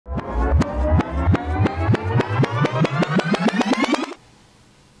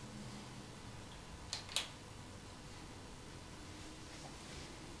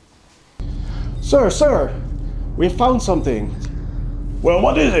Sir, we found something. Well,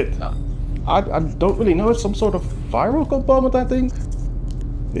 what is it? I don't really know. It's some sort of viral component, I think.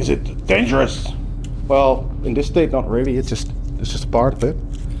 Is it dangerous? Well, in this state, not really. It's just a part of it.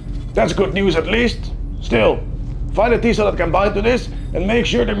 That's good news at least. Still, find a T-cell that can bind to this and make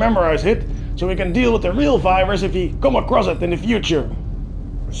sure to memorize it so we can deal with the real virus if we come across it in the future.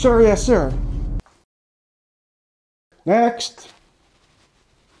 Sir, yes, sir. Next.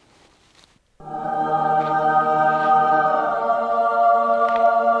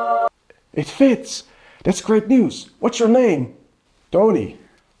 It fits. That's great news. What's your name? Tony.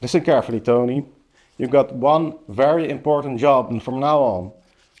 Listen carefully, Tony. You've got one very important job, and from now on,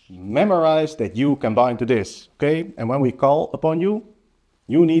 memorize that you can bind to this, okay? And when we call upon you,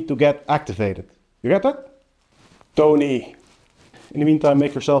 you need to get activated. You get that? Tony. In the meantime,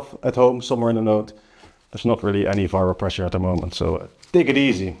 make yourself at home somewhere in the note. There's not really any viral pressure at the moment, so take it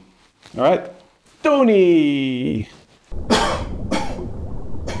easy. All right? Tony!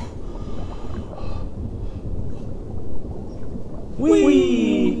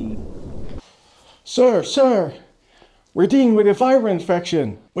 Whee! Sir, we're dealing with a viral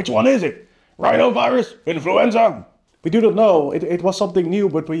infection. Which one is it? Rhinovirus? Influenza? We do not know. It was something new,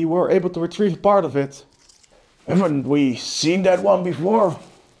 but we were able to retrieve part of it. Haven't we seen that one before?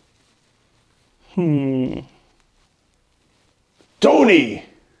 Tony!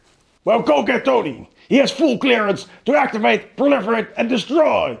 Well, go get Tony. He has full clearance to activate, proliferate, and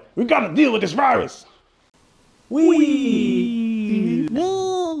destroy. We gotta deal with this virus. Whee!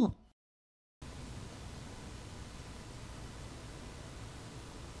 No!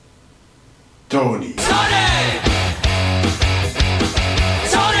 Tony. Tony!